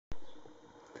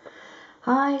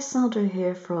Hi, Sandra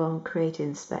here from Create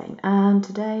in Spain, and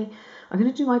today I'm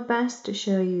going to do my best to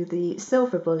show you the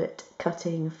Silver Bullet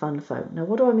cutting fun foam. Now,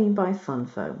 what do I mean by fun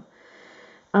foam?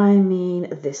 I mean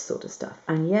this sort of stuff,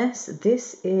 and yes,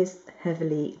 this is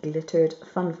heavily glittered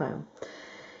fun foam.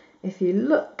 If you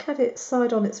look at it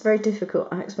side on, it's very difficult.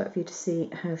 I expect for you to see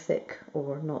how thick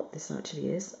or not this actually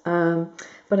is,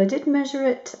 but I did measure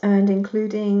it, and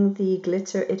including the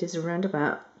glitter, it is around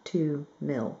about 2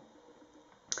 mil.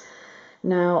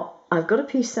 Now, I've got a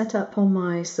piece set up on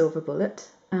my Silver Bullet,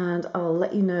 and I'll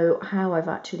let you know how I've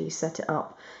actually set it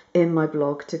up in my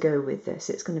blog to go with this.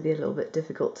 It's going to be a little bit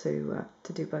difficult to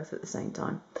do both at the same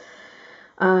time.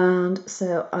 And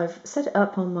so I've set it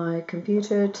up on my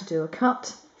computer to do a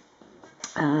cut.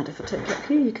 And if I take a look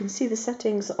here, you can see the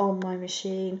settings on my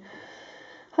machine.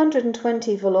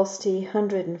 120 velocity,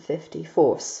 150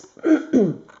 force.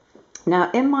 Now,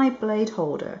 in my blade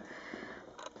holder,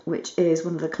 which is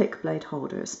one of the click blade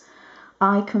holders,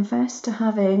 I confess to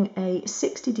having a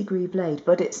 60-degree blade,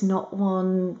 but it's not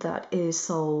one that is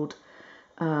sold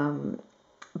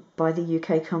by the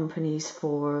UK companies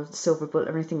for Silver Bullet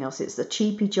or anything else. It's the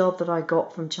cheapy job that I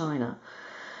got from China.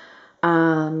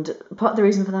 And part of the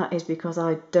reason for that is because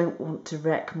I don't want to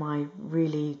wreck my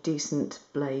really decent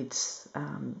blades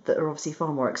that are obviously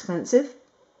far more expensive,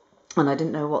 and I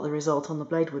didn't know what the result on the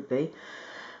blade would be.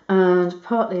 And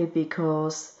partly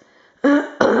because,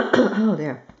 oh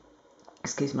dear,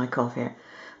 excuse my cough here,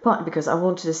 partly because I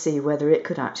wanted to see whether it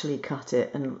could actually cut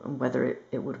it and whether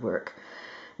it would work.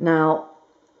 Now,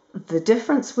 the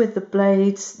difference with the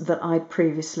blades that I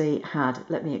previously had,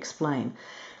 let me explain,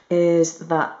 is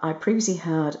that I previously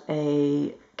had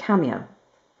a Cameo,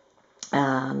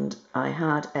 and I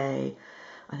had I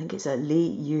think it's a Lee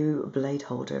Yu blade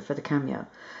holder for the Cameo.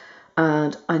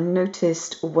 And I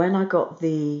noticed when I got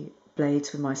the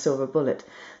blades with my Silver Bullet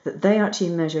that they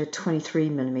actually measured 23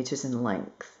 millimeters in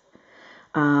length.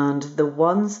 And the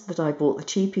ones that I bought, the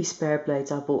cheapy spare blades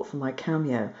I bought for my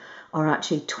Cameo, are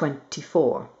actually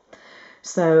 24.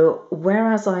 So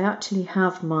whereas I actually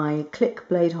have my click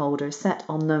blade holder set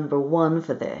on number 1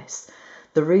 for this,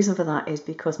 the reason for that is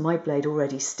because my blade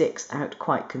already sticks out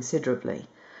quite considerably.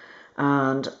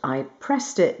 And I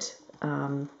pressed it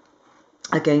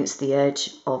against the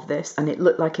edge of this, and it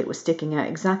looked like it was sticking out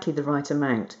exactly the right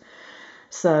amount.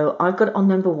 So I've got it on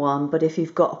number 1, but if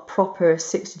you've got a proper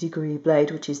 60-degree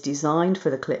blade which is designed for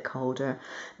the click holder,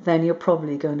 then you're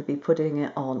probably going to be putting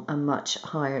it on a much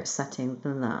higher setting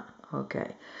than that.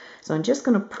 Okay, so I'm just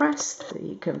going to press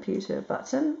the computer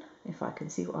button, if I can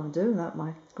see what I'm doing without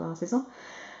my glasses on,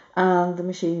 and the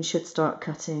machine should start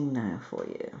cutting now for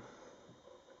you.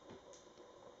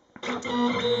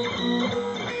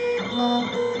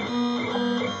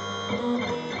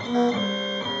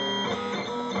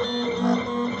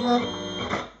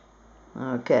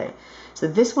 Okay, so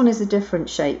this one is a different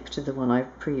shape to the one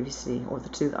I've previously, or the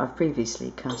two that I've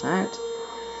previously cut out.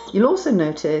 You'll also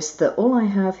notice that all I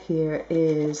have here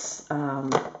is,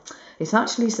 it's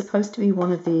actually supposed to be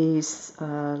one of these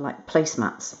like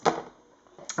placemats,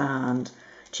 and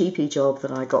cheapy job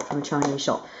that I got from a Chinese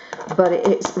shop, but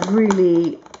it's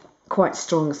really quite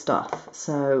strong stuff,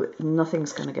 so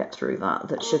nothing's going to get through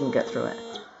that shouldn't get through it.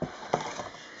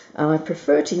 And I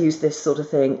prefer to use this sort of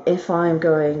thing if I'm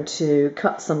going to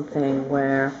cut something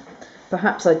where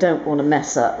perhaps I don't want to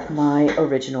mess up my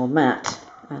original mat.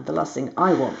 And the last thing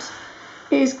I want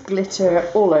is glitter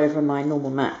all over my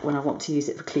normal mat when I want to use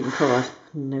it for clean card.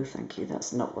 No thank you,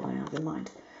 that's not what I have in mind.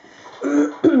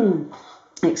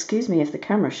 Excuse me if the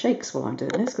camera shakes while I'm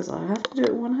doing this, because I have to do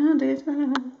it one-handed.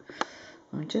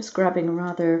 I'm just grabbing a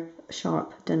rather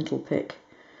sharp dental pick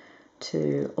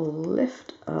to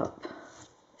lift up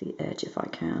the edge if I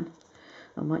can.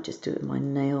 I might just do it with my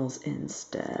nails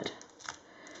instead.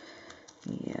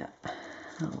 Yeah,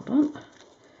 hold on.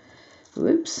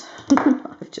 Whoops,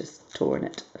 I've just torn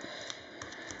it.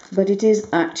 But it is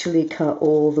actually cut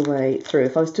all the way through.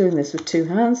 If I was doing this with 2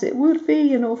 hands, it would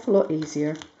be an awful lot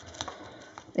easier.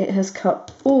 It has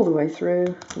cut all the way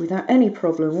through without any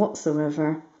problem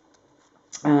whatsoever.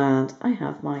 And I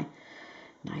have my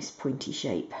nice pointy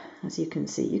shape, as you can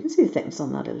see. You can see the thickness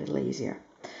on that a little easier.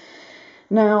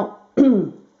 Now,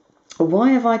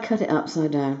 why have I cut it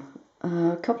upside down?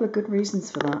 A couple of good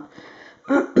reasons for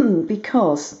that.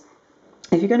 Because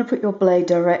if you're going to put your blade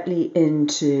directly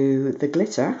into the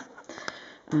glitter,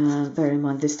 bear in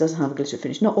mind this does have a glitter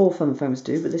finish. Not all fun foams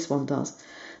do, but this one does.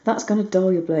 That's going to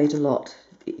dull your blade a lot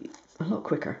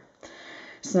quicker.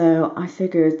 So I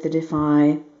figured that if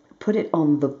I put it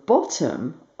on the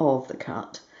bottom of the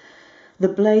cut, the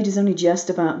blade is only just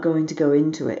about going to go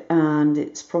into it, and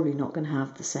it's probably not going to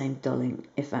have the same dulling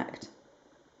effect.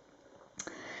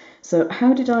 So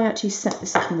how did I actually set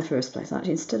this up in the first place?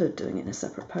 Actually, instead of doing it in a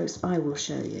separate post, I will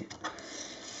show you.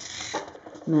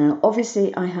 Now,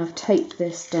 obviously, I have taped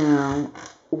this down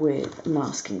with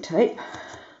masking tape.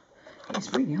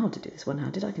 It's really hard to do this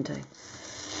one-handed, I can tell you.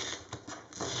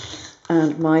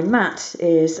 And my mat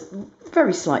is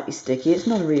very slightly sticky. It's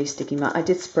not a really sticky mat. I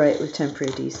did spray it with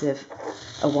temporary adhesive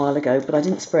a while ago, but I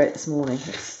didn't spray it this morning.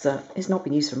 It's not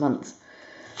been used for months.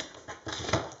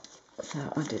 So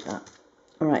I did that.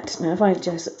 All right, now if I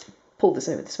just pull this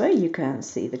over this way, you can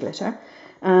see the glitter.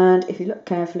 And if you look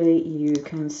carefully, you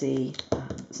can see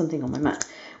something on my mat.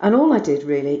 And all I did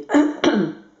really,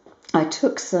 I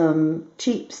took some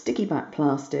cheap sticky back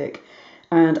plastic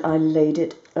and I laid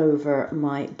it over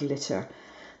my glitter.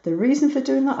 The reason for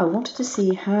doing that, I wanted to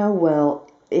see how well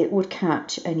it would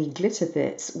catch any glitter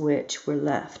bits which were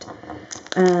left.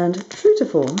 And true to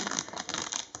form,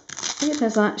 it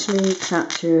has actually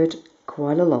captured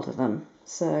quite a lot of them.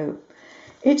 So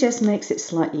it just makes it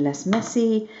slightly less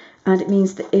messy, and it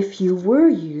means that if you were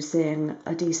using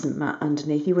a decent mat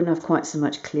underneath, you wouldn't have quite so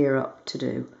much clear up to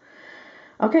do.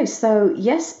 Okay, so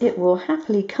yes, it will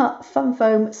happily cut fun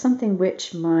foam, something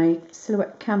which my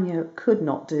Silhouette Cameo could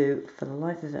not do. For the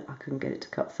life of it, I couldn't get it to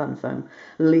cut fun foam,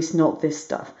 at least not this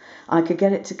stuff. I could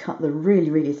get it to cut the really,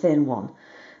 really thin one,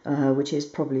 which is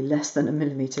probably less than 1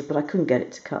 millimetre, but I couldn't get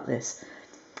it to cut this.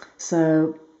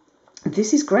 So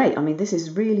this is great. I mean, this is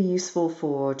really useful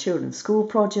for children's school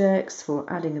projects, for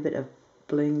adding a bit of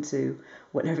bling to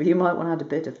whatever you might want to add a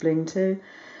bit of bling to.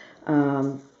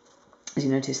 As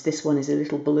you notice, this one is a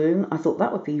little balloon. I thought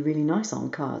that would be really nice on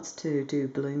cards to do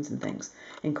balloons and things,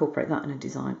 incorporate that in a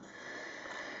design.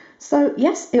 So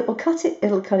yes, it will cut it.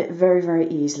 It'll cut it very, very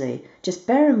easily. Just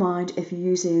bear in mind, if you're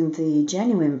using the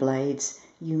genuine blades,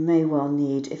 you may well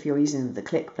need, if you're using the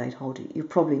click blade holder, you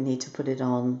probably need to put it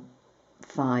on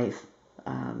 5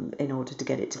 in order to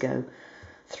get it to go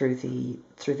through the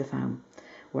foam,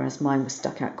 whereas mine was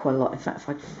stuck out quite a lot. In fact, if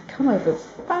I come over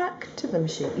back to the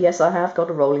machine, yes, I have got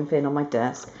a rolling pin on my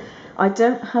desk. I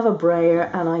don't have a brayer,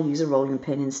 and I use a rolling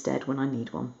pin instead when I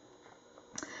need one.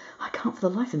 I can't for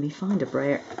the life of me find a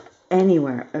brayer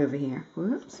anywhere over here.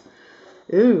 Whoops.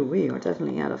 Ooh, we are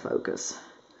definitely out of focus.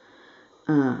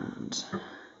 And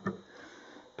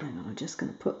hang on, I'm just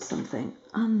going to put something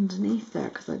underneath there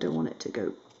because I don't want it to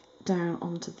go down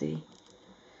onto the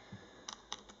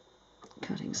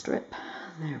cutting strip.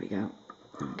 There we go.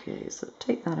 Okay, so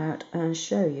take that out and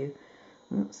show you.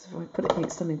 Oops, if I put it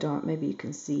against something dark, maybe you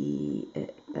can see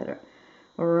it better.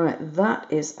 Alright,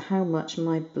 that is how much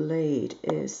my blade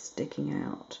is sticking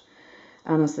out.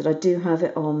 And as I said, I do have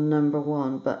it on number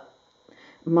 1, but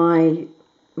my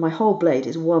whole blade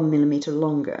is 1 millimetre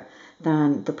longer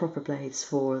than the proper blades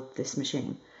for this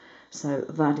machine. So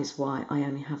that is why I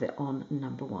only have it on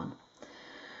number 1.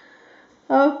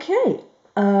 Okay,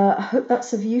 I hope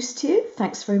that's of use to you.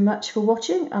 Thanks very much for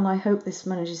watching, and I hope this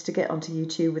manages to get onto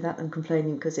YouTube without them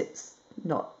complaining because it's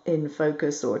not in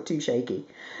focus or too shaky.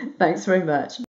 Thanks very much.